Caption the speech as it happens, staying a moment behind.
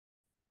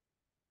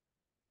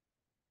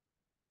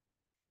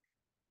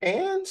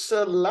And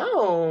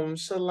shalom,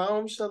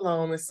 shalom,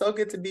 shalom. It's so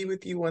good to be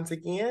with you once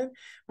again.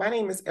 My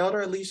name is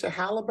Elder Alicia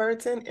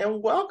Halliburton,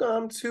 and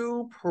welcome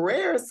to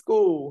Prayer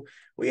School.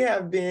 We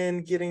have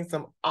been getting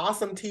some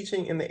awesome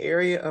teaching in the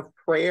area of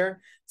prayer.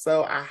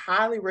 So I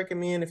highly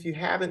recommend, if you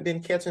haven't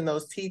been catching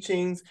those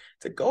teachings,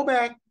 to go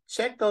back,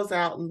 check those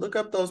out, and look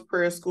up those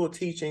Prayer School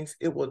teachings.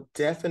 It will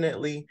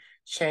definitely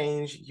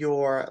change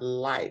your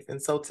life.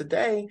 And so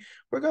today,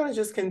 we're going to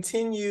just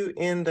continue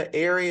in the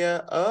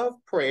area of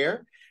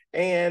prayer.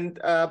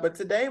 But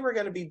today we're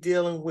going to be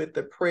dealing with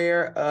the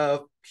prayer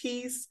of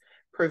peace,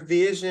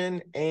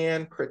 provision,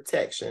 and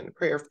protection.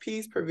 Prayer of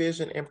peace,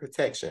 provision, and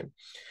protection.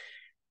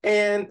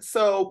 And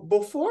so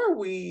before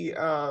we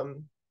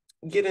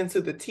get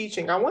into the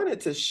teaching, I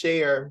wanted to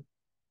share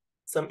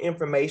some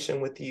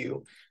information with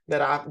you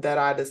that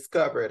I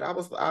discovered. I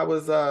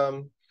was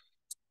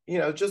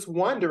just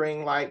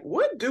wondering, like,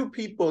 what do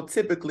people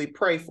typically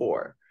pray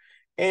for?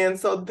 And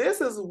so this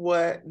is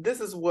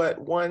what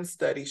one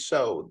study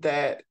showed,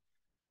 that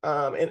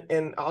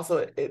and also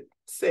it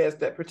says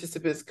that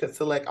participants could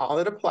select all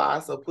that apply.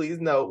 So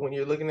please note when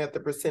you're looking at the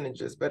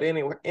percentages. But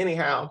anyway,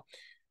 anyhow,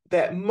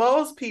 that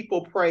most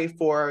people pray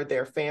for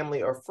their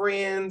family or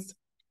friends,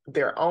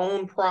 their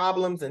own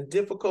problems and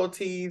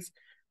difficulties,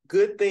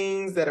 good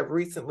things that have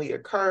recently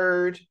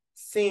occurred,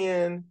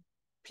 sin,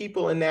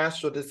 people in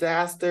natural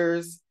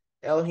disasters,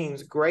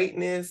 Elohim's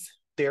greatness,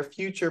 their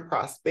future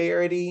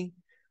prosperity,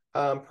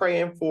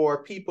 praying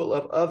for people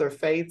of other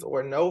faiths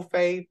or no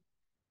faith,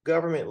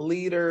 government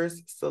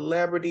leaders,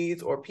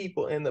 celebrities, or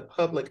people in the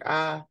public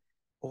eye,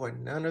 or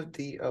none of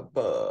the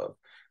above.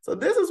 So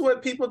this is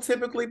what people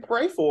typically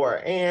pray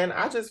for. And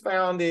I just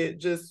found it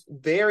just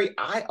very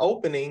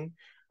eye-opening,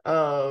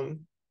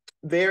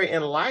 very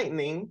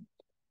enlightening,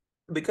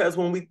 because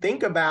when we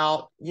think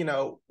about,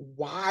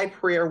 why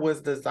prayer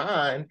was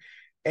designed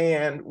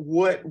and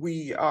what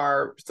we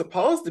are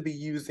supposed to be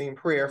using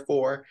prayer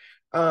for,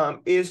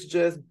 it's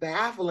just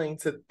baffling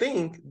to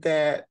think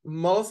that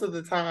most of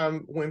the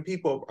time when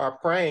people are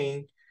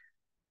praying,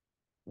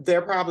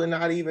 they're probably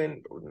not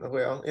even,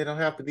 well, it don't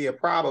have to be a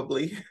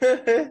probably.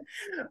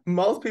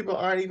 Most people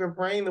aren't even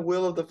praying the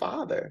will of the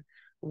Father.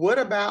 Why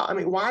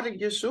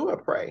did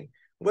Yeshua pray?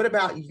 What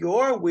about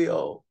your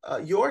will,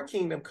 your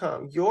kingdom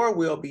come, your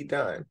will be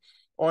done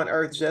on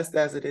earth just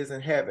as it is in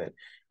heaven?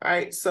 All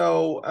right.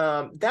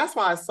 So that's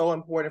why it's so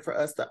important for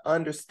us to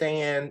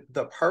understand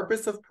the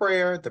purpose of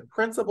prayer, the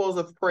principles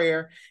of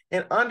prayer,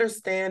 and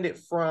understand it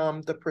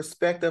from the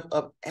perspective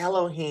of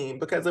Elohim.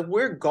 Because if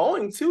we're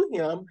going to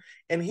him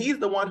and he's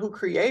the one who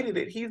created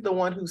it, he's the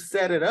one who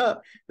set it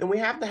up, then we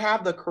have to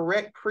have the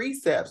correct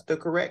precepts, the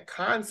correct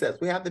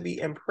concepts. We have to be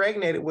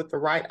impregnated with the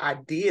right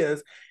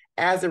ideas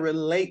as it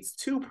relates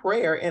to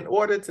prayer in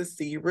order to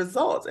see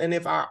results. And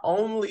if our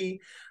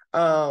only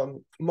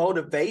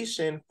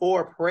motivation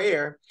for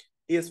prayer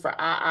is for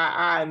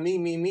I,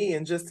 me,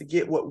 and just to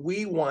get what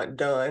we want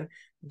done,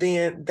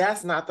 then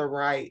that's not the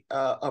right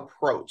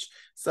approach.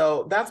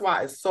 So that's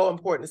why it's so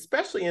important,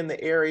 especially in the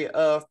area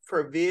of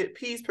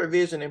peace,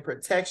 provision, and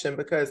protection,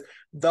 because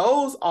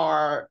those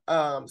are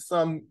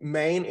some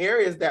main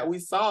areas that we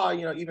saw,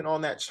 even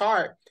on that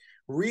chart,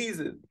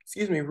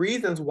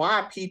 reasons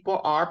why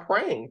people are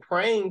praying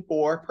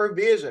for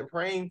provision,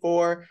 praying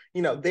for,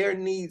 their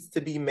needs to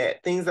be met,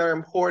 things that are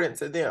important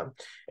to them.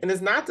 And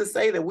it's not to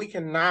say that we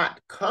cannot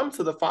come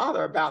to the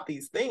Father about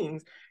these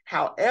things.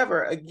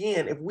 However,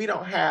 again, if we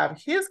don't have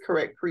his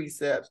correct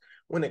precepts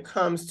when it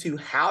comes to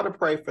how to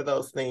pray for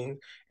those things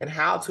and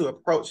how to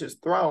approach his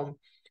throne,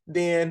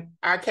 then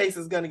our case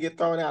is going to get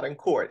thrown out in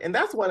court. And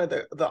that's one of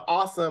the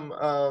awesome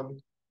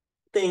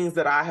things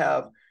that I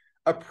have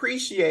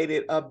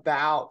appreciated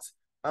about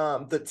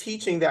the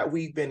teaching that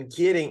we've been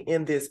getting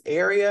in this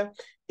area,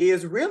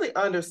 is really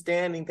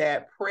understanding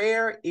that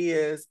prayer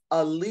is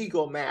a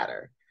legal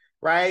matter,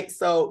 right?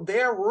 So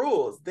there are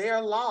rules, there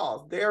are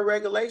laws, there are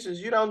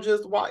regulations. You don't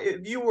just walk.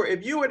 If you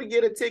were to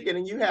get a ticket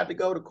and you had to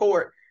go to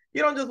court,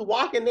 you don't just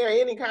walk in there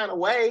any kind of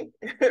way,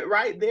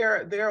 right?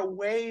 There are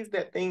ways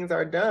that things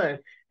are done,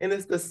 and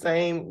it's the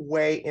same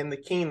way in the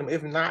kingdom,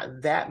 if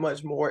not that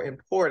much more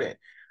important.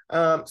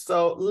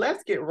 So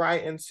let's get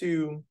right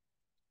into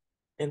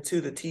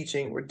the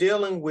teaching. We're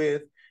dealing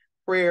with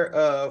prayer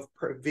of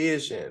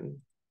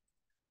provision.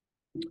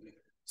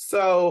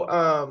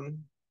 So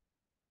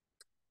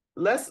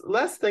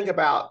let's think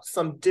about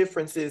some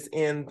differences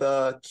in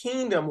the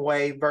kingdom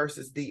way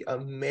versus the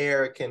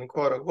American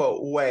quote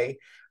unquote way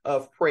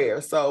of prayer.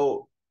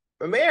 So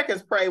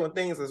Americans pray when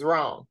things is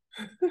wrong.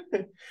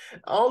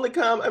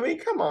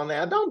 Come on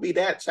now, don't be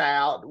that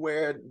child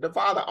where the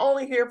Father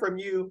only hear from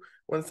you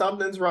when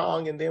something's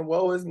wrong, and then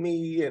woe is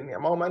me, and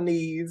I'm on my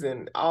knees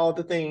and all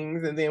the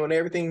things, and then when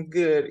everything's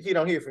good, he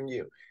don't hear from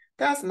you.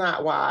 That's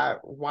not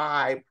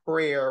why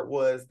prayer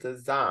was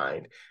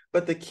designed.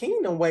 But the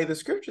kingdom way, the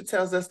scripture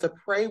tells us to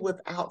pray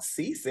without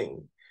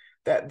ceasing,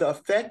 that the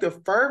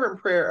effective fervent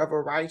prayer of a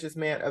righteous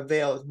man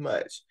avails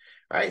much.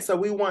 right? So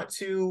we want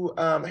to,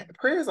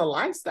 prayer is a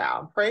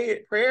lifestyle.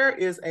 Prayer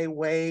is a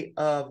way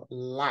of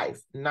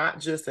life, not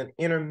just an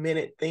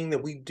intermittent thing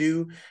that we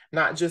do,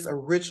 not just a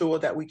ritual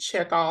that we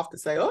check off to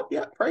say, oh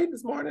yeah, prayed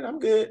this morning, I'm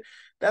good.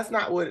 That's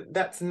not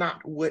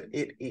what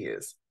it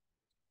is.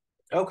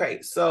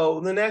 Okay, so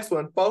the next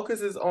one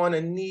focuses on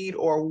a need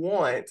or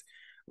want,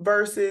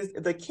 versus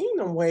the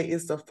kingdom way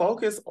is to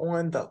focus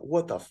on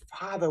what the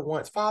Father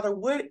wants. Father,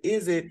 what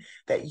is it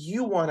that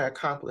you want to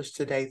accomplish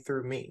today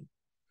through me?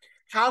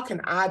 How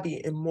can I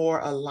be in more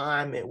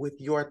alignment with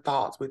your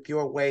thoughts, with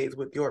your ways,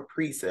 with your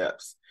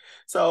precepts?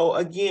 So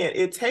again,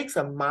 it takes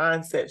a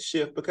mindset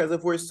shift, because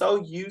if we're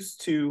so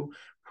used to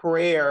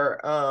prayer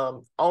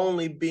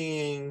only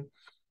being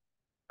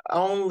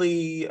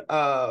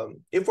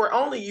if we're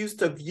only used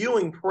to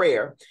viewing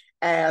prayer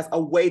as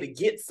a way to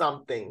get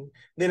something,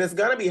 then it's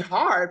going to be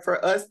hard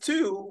for us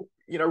to,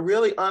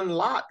 really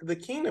unlock the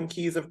kingdom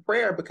keys of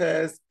prayer,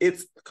 because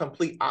it's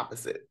complete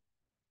opposite.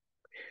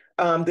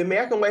 The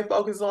American way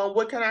focuses on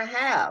what can I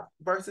have,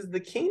 versus the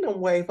kingdom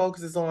way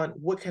focuses on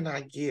what can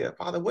I give?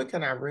 Father, what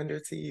can I render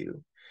to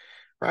you?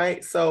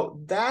 Right? So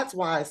that's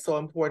why it's so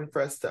important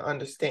for us to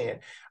understand.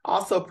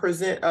 Also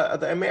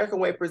the American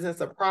way presents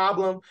a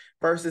problem,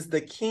 versus the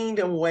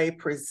kingdom way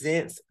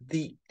presents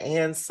the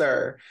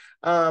answer.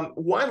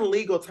 One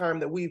legal term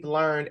that we've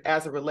learned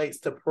as it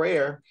relates to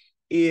prayer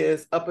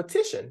is a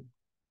petition.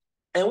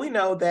 And we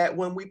know that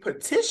when we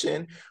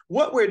petition,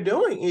 what we're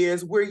doing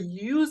is we're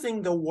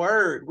using the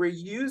word, we're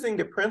using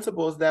the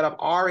principles that have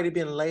already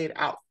been laid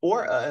out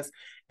for us,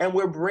 and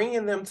we're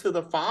bringing them to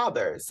the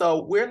Father.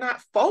 So we're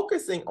not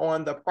focusing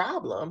on the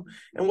problem,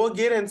 and we'll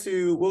get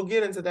into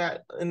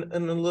that in a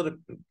little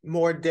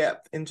more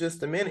depth in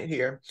just a minute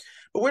here.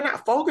 But we're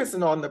not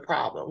focusing on the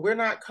problem. We're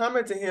not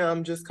coming to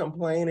Him just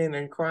complaining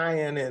and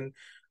crying and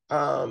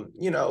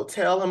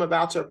tell Him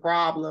about your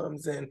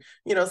problems. And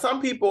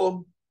some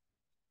people,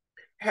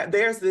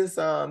 there's this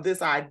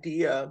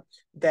idea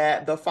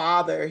that the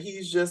Father,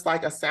 He's just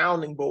like a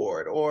sounding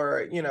board,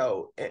 or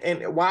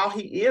and while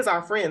He is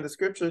our friend, the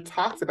scripture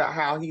talks about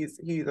how he's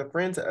a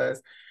friend to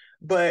us,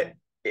 but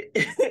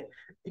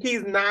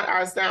He's not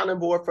our sounding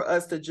board for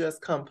us to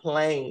just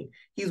complain.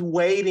 He's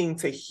waiting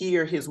to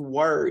hear His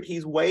word.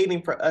 He's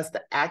waiting for us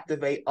to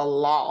activate a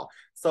law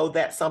so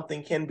that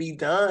something can be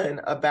done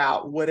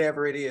about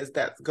whatever it is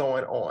that's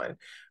going on.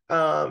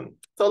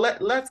 So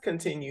let's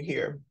continue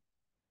here.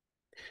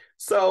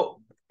 So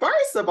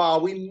first of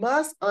all, we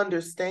must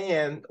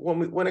understand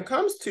when it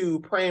comes to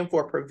praying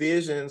for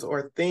provisions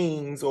or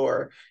things,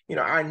 or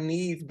our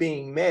needs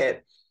being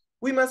met,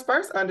 we must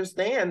first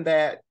understand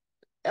that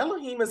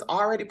Elohim has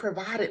already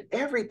provided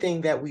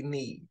everything that we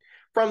need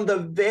from the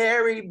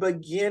very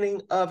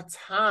beginning of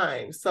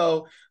time.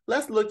 So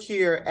let's look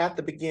here at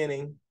the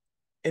beginning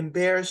in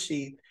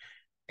Bereshit,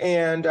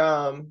 and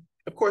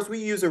of course, we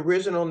use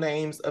original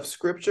names of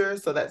scripture.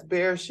 So that's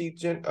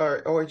Bereshit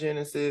or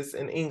Genesis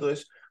in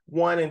English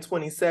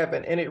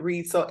 1:27. And it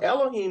reads, so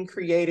Elohim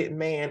created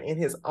man in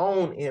his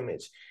own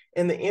image.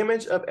 In the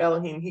image of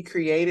Elohim, He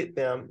created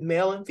them,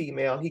 male and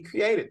female, He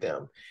created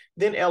them.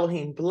 Then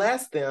Elohim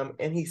blessed them,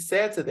 and He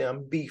said to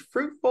them, be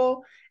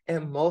fruitful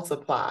and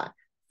multiply.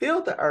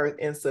 Fill the earth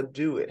and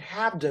subdue it.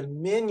 Have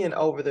dominion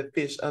over the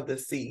fish of the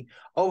sea,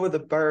 over the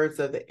birds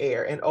of the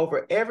air, and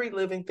over every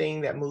living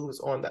thing that moves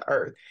on the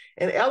earth.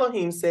 And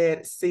Elohim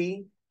said,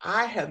 see,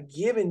 I have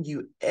given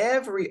you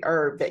every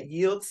herb that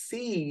yields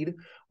seed,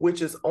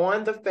 which is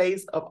on the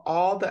face of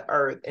all the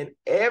earth, and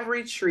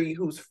every tree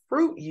whose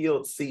fruit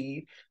yields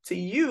seed. To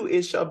you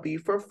it shall be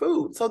for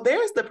food. So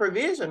there's the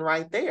provision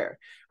right there,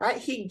 right?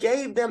 He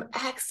gave them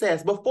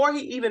access before He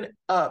even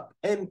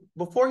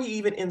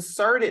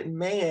inserted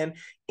man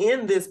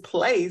in this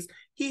place.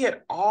 He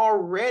had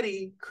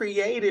already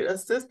created a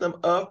system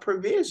of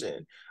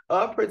provision,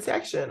 of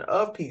protection,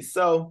 of peace.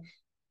 So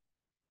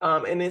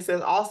and it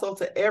says also,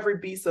 to every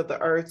beast of the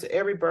earth, to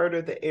every bird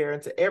of the air,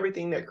 and to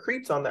everything that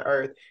creeps on the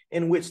earth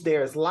in which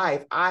there is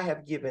life, I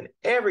have given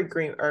every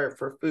green herb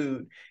for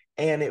food.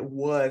 And it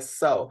was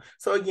so.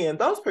 So again,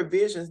 those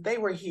provisions, they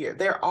were here.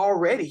 They're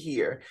already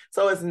here.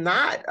 So it's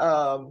not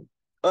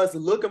us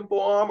looking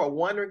for them or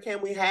wondering,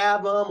 can we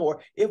have them?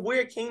 Or if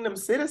we're kingdom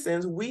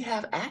citizens, we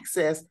have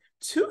access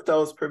to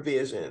those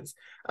provisions.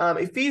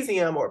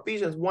 Ephesians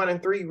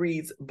 1:3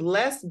 reads,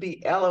 blessed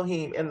be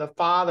Elohim and the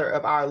Father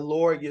of our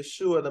Lord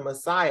Yeshua the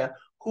Messiah,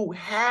 who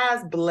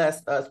has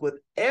blessed us with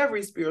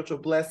every spiritual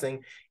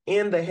blessing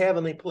in the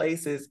heavenly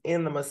places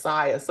in the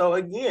Messiah. So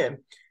again,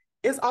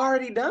 it's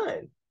already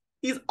done.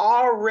 He's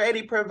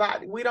already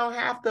provided. We don't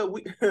have to,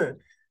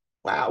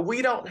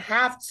 we don't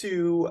have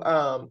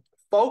to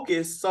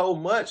focus so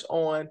much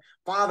on,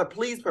 Father,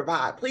 please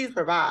provide,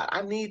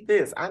 I need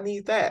this, I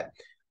need that.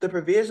 The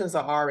provisions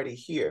are already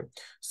here.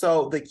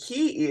 So the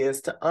key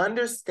is to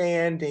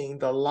understanding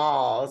the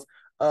laws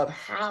of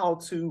how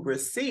to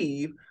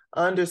receive,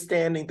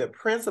 understanding the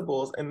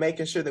principles, and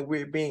making sure that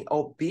we're being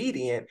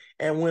obedient.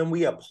 And when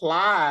we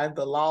apply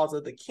the laws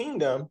of the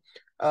kingdom,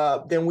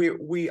 then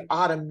we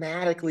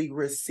automatically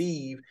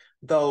receive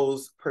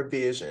those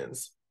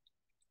provisions.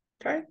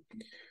 Okay.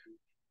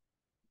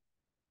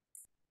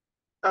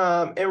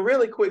 And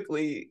really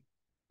quickly,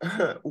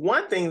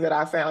 one thing that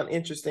I found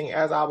interesting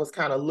as I was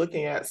kind of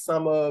looking at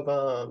some of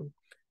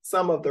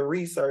the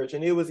research,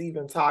 and it was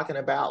even talking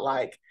about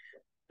like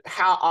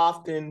how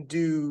often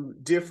do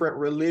different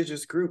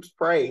religious groups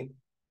pray.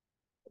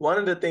 One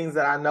of the things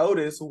that I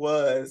noticed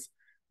was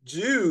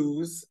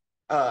Jews,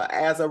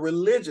 as a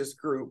religious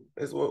group,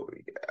 is what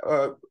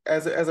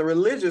as a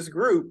religious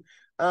group,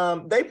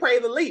 they pray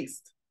the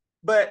least,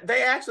 but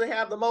they actually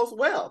have the most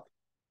wealth.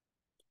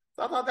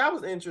 So I thought that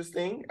was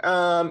interesting.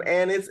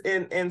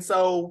 And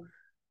so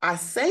I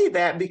say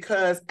that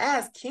because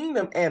as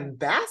kingdom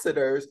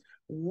ambassadors,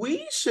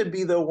 we should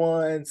be the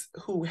ones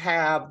who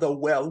have the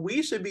wealth.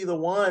 We should be the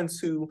ones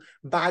who,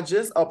 by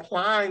just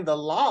applying the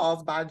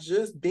laws, by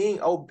just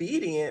being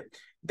obedient,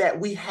 that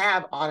we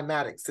have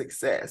automatic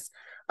success.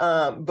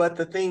 But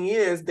the thing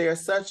is,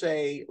 there's such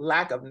a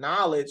lack of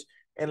knowledge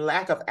and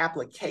lack of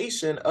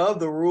application of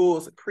the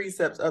rules,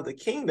 precepts of the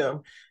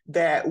kingdom,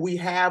 that we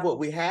have what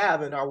we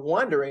have and are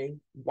wondering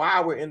why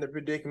we're in the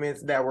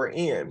predicaments that we're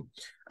in.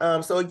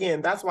 So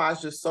again, that's why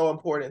it's just so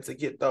important to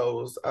get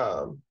those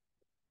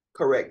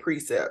correct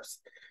precepts.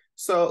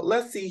 So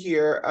let's see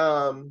here.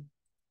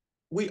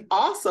 We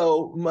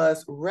also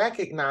must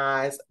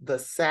recognize the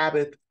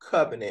Sabbath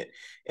covenant.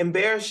 In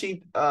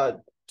Bereshit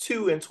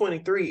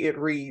 2:23, it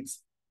reads,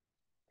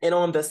 "And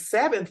on the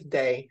seventh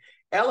day,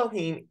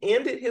 Elohim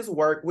ended his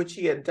work which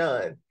he had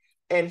done,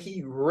 and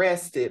he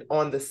rested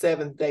on the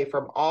seventh day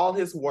from all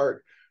his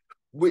work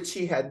which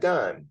he had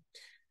done.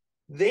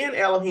 Then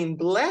Elohim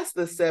blessed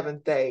the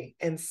seventh day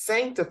and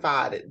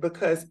sanctified it,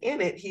 because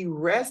in it he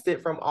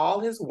rested from all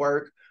his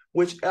work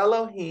which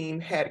Elohim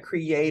had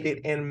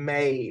created and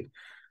made."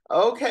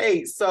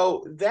 Okay,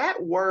 so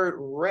that word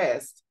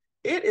rest,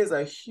 it is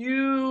a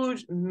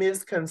huge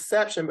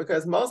misconception,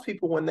 because most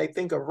people, when they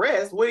think of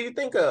rest, what do you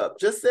think of?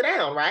 Just sit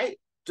down, right?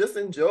 Just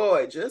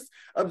enjoy, just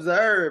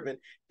observe. And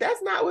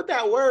that's not what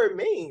that word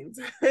means.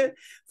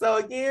 So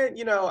again,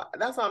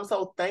 that's why I'm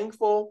so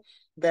thankful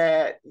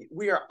that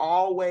we are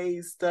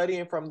always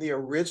studying from the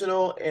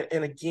original,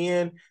 and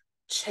again,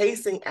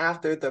 chasing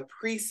after the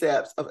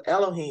precepts of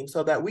Elohim,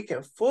 so that we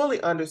can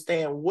fully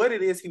understand what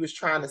it is he was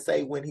trying to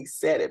say when he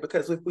said it.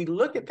 Because if we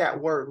look at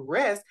that word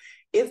rest,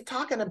 it's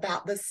talking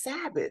about the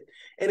Sabbath,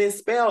 and it's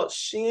spelled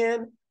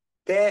Shin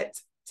Bet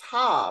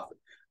Tav.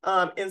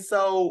 And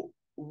so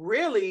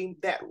really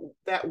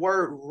that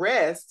word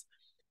rest,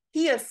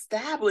 he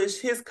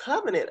established his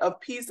covenant of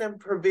peace and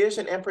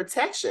provision and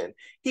protection.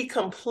 He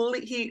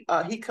completely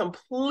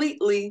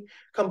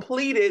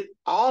completed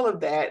all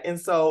of that. And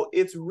so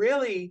it's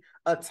really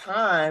a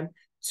time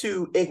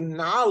to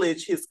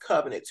acknowledge his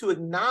covenant, to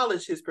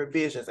acknowledge his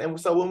provisions. And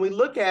so when we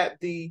look at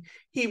the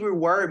Hebrew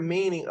word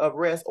meaning of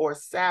rest or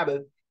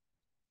Sabbath,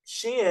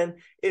 Shin,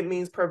 it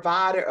means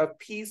provider of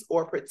peace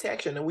or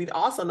protection. And we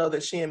also know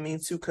that Shin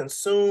means to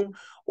consume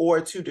or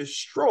to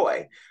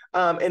destroy.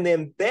 And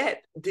then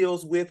Bet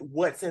deals with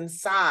what's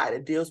inside.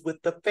 It deals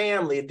with the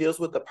family. It deals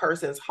with the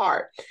person's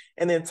heart.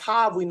 And then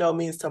Tav, we know,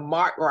 means to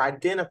mark or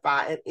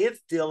identify, and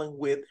it's dealing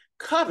with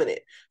covenant.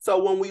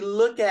 So when we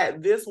look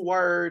at this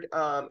word,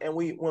 and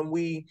when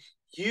we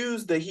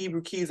use the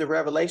Hebrew keys of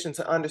revelation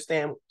to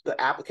understand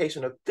the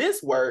application of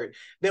this word,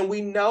 then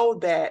we know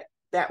that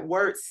that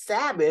word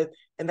Sabbath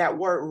and that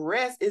word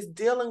rest is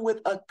dealing with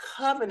a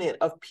covenant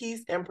of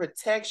peace and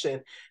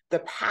protection, the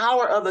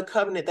power of the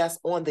covenant that's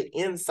on the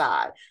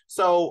inside.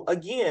 So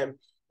again,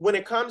 when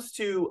it comes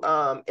to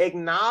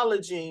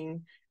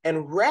acknowledging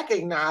and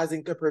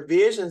recognizing the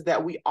provisions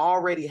that we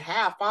already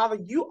have, Father,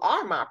 you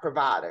are my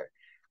provider.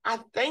 I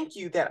thank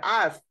you that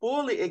I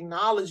fully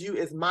acknowledge you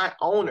as my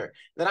owner,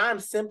 that I am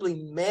simply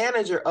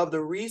manager of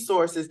the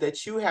resources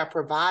that you have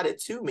provided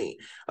to me.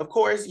 Of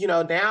course,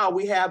 now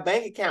we have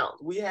bank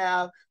accounts.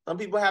 Some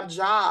people have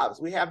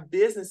jobs. We have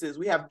businesses.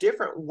 We have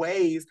different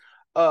ways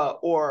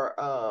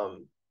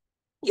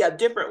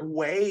different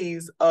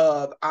ways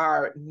of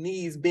our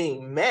needs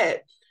being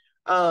met.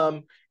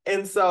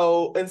 And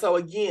so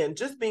again,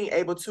 just being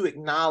able to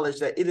acknowledge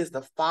that it is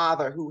the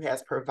Father who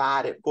has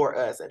provided for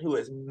us and who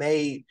has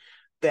made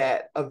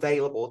that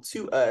available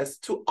to us,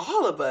 to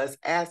all of us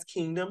as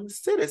kingdom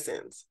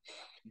citizens.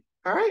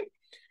 All right.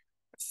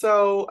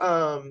 So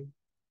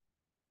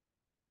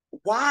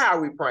why are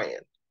we praying?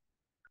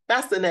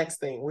 That's the next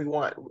thing we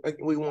want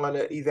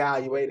to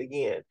evaluate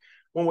again.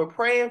 When we're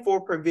praying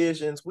for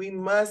provisions, we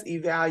must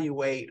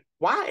evaluate,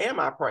 why am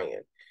I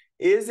praying?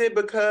 Is it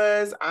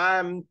because I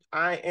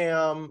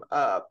am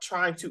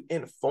trying to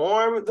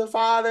inform the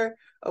Father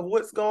of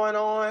what's going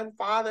on?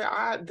 Father,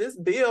 this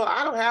bill,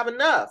 I don't have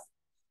enough.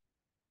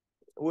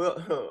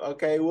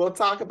 We'll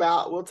talk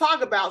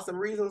about some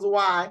reasons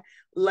why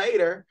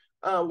later,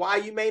 why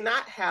you may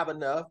not have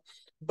enough.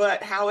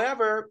 But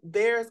however,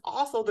 there's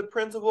also the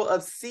principle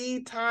of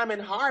seed time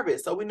and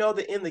harvest. So we know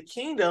that in the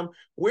kingdom,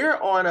 we're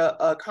on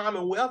a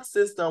commonwealth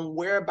system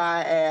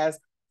whereby, as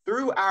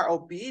through our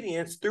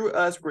obedience, through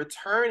us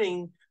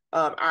returning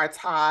our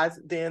tithes,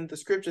 then the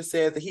scripture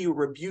says that he will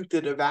rebuke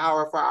the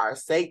devourer for our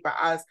sake, by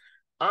us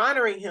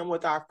honoring him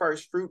with our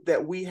first fruit,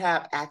 that we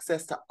have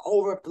access to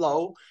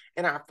overflow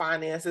in our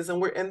finances.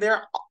 And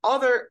there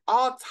are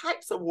all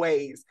types of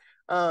ways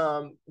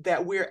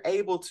that we're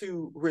able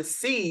to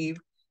receive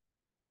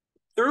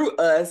through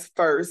us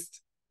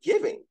first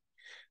giving.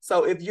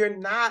 So if you're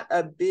not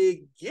a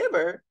big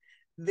giver,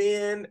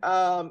 then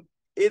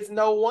it's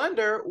no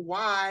wonder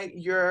why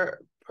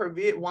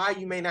why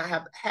you may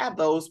not have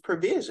those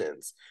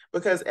provisions,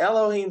 because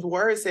Elohim's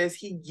word says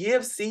he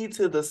gives seed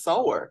to the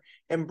sower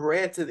and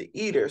bread to the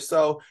eater.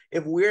 So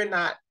if we're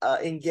not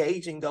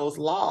engaging those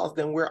laws,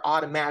 then we're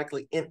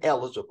automatically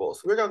ineligible.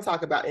 So we're going to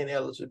talk about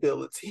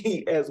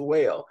ineligibility as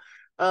well.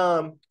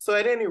 So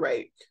at any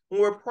rate,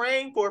 when we're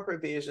praying for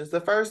provisions, the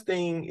first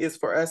thing is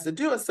for us to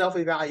do a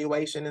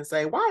self-evaluation and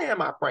say, why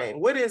am I praying?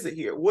 What is it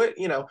here? Where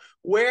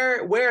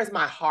is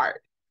my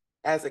heart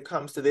as it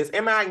comes to this?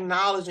 Am I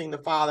acknowledging the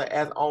Father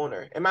as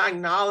owner? Am I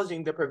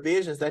acknowledging the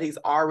provisions that he's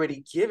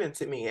already given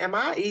to me?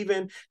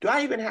 Do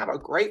I even have a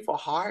grateful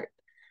heart?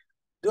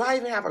 Do I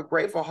even have a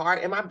grateful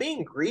heart? Am I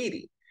being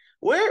greedy?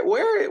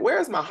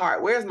 Where's my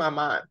heart? Where's my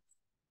mind?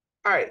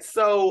 All right,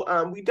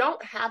 so we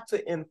don't have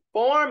to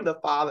inform the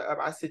Father of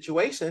our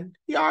situation.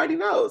 He already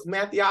knows.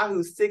 Matthew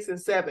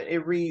 6:7,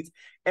 it reads,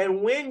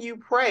 "And when you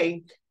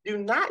pray, do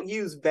not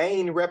use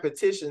vain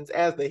repetitions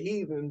as the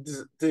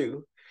heathens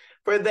do,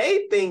 for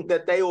they think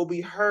that they will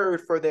be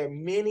heard for their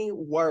many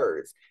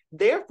words.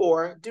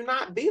 Therefore, do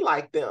not be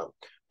like them,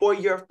 for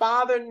your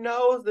Father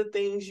knows the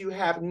things you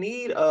have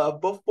need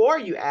of before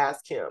you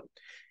ask him.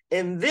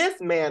 In this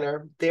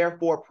manner,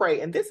 therefore, pray."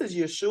 And this is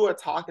Yeshua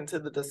talking to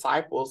the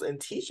disciples and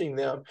teaching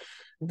them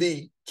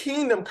the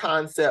kingdom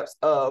concepts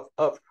of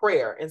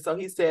prayer. And so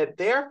he said,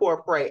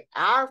 therefore, pray,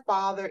 "Our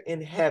Father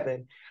in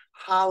heaven,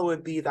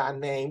 hallowed be thy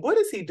name." What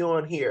is he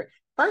doing here?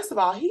 First of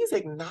all, he's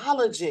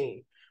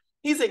acknowledging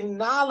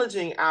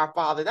our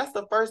Father. That's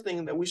the first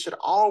thing that we should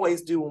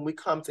always do when we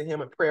come to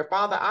him in prayer.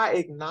 Father, I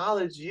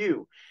acknowledge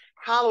you.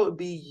 Hallowed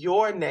be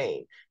your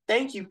name.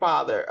 Thank you,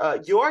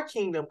 Father. Your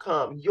kingdom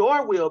come,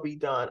 your will be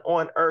done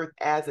on earth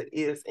as it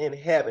is in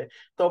heaven.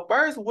 So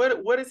first,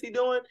 what is he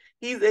doing?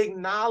 He's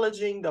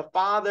acknowledging the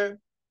Father,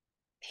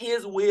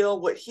 his will,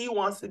 what he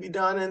wants to be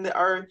done in the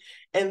earth.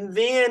 And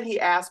then he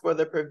asks for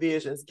the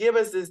provisions. Give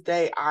us this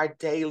day our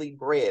daily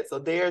bread. So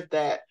there's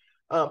that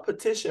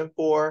petition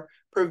for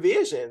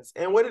provisions.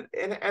 And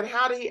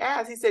how did he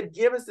ask? He said,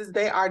 give us this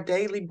day our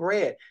daily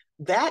bread.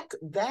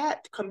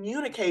 That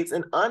communicates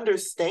an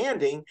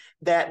understanding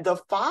that the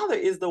Father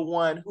is the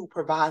one who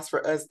provides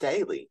for us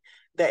daily,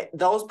 that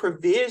those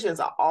provisions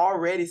are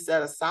already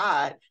set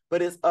aside,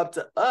 but it's up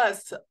to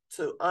us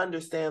to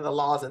understand the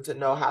laws and to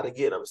know how to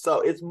get them. So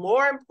it's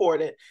more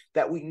important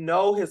that we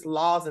know his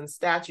laws and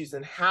statutes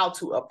and how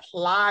to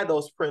apply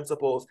those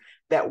principles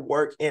that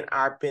work in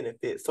our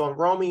benefit. So in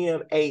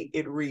Romans 8,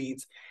 it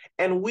reads,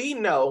 "And we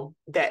know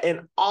that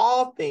in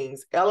all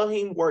things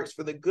Elohim works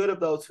for the good of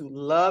those who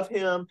love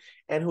him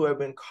and who have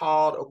been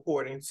called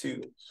according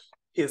to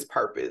his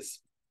purpose."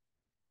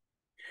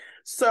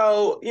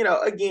 So,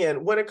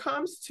 again, when it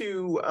comes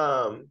to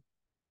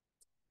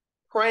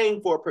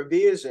praying for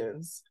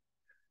provisions,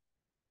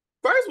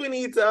 first we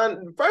need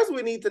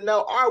to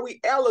know, are we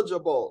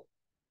eligible?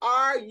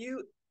 Are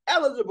you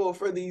eligible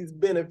for these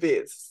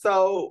benefits?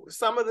 So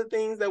some of the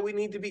things that we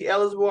need to be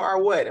eligible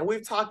are what? And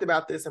we've talked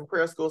about this in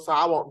prayer school, so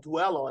I won't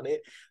dwell on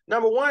it.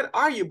 Number one,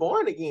 are you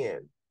born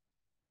again?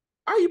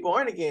 Are you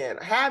born again?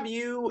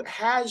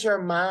 Has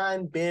your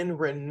mind been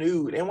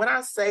renewed? And when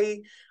I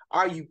say,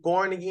 are you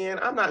born again?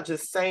 I'm not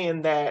just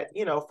saying that,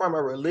 from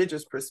a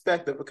religious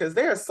perspective, because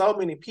there are so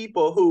many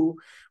people who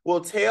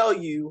will tell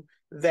you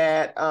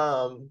that,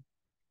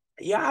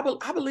 yeah,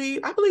 I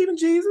believe in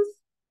Jesus.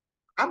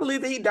 I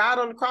believe that he died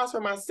on the cross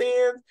for my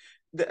sins.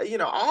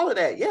 All of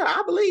that. Yeah,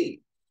 I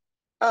believe.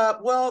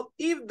 Well,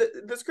 even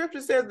the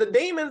scripture says the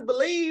demons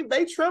believe,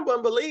 they tremble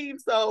and believe.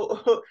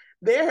 So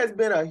there has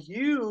been a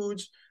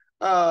huge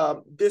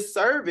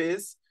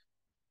disservice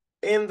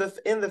in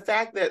the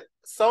fact that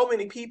so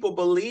many people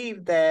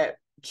believe that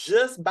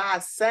just by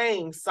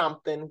saying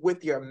something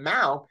with your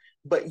mouth,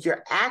 but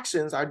your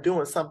actions are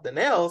doing something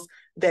else,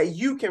 that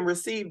you can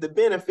receive the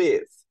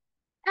benefits.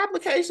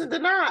 Application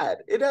denied.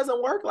 It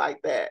doesn't work like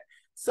that.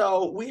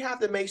 So we have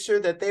to make sure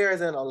that there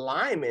is an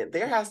alignment.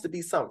 There has to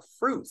be some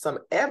fruit, some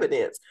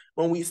evidence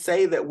when we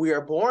say that we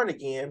are born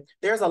again.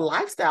 There's a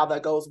lifestyle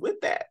that goes with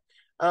that.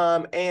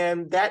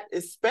 And that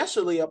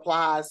especially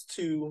applies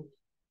to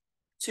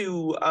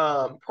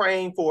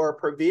praying for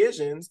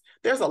provisions.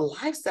 There's a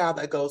lifestyle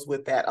that goes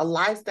with that, a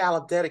lifestyle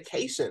of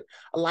dedication,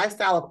 a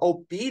lifestyle of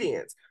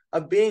obedience,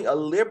 of being a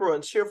liberal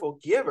and cheerful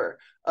giver,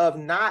 of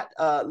not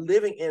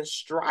living in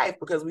strife,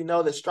 because we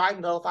know that strife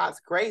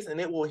nullifies grace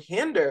and it will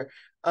hinder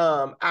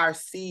our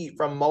seed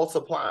from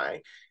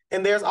multiplying.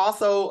 And there's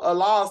also a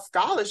law of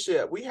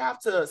scholarship. We have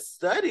to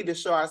study to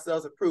show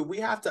ourselves approved. We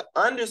have to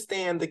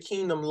understand the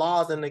kingdom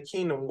laws and the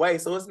kingdom way.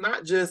 So it's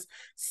not just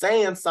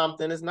saying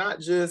something. It's not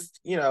just,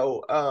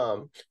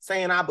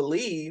 saying I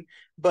believe,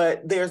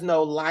 but there's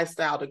no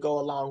lifestyle to go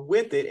along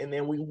with it. And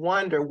then we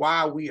wonder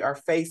why we are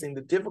facing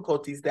the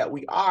difficulties that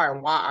we are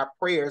and why our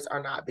prayers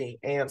are not being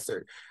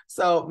answered.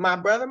 So my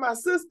brother, my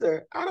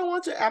sister, I don't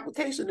want your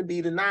application to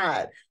be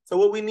denied. So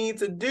what we need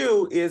to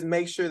do is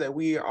make sure that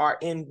we are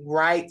in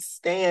right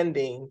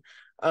standing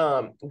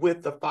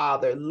with the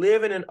Father,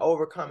 living an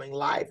overcoming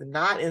life,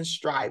 not in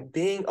strife,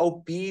 being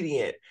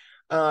obedient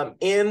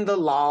in the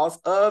laws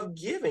of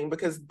giving,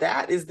 because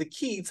that is the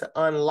key to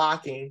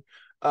unlocking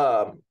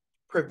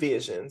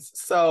provisions.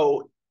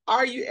 So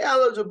are you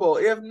eligible?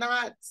 If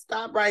not,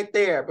 stop right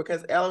there,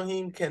 because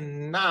Elohim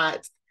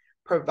cannot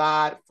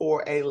provide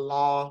for a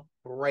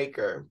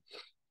lawbreaker.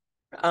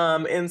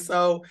 And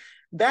so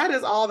that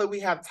is all that we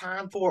have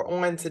time for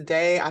on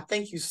today. I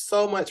thank you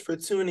so much for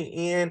tuning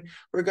in.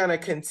 We're going to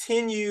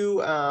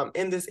continue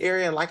in this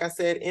area, and like I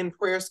said, in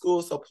prayer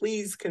school. So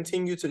please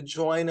continue to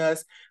join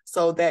us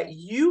so that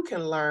you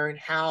can learn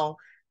how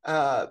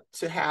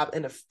to have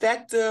an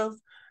effective,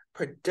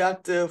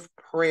 productive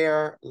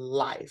prayer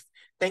life.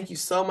 Thank you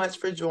so much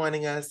for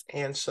joining us,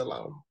 and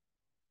shalom.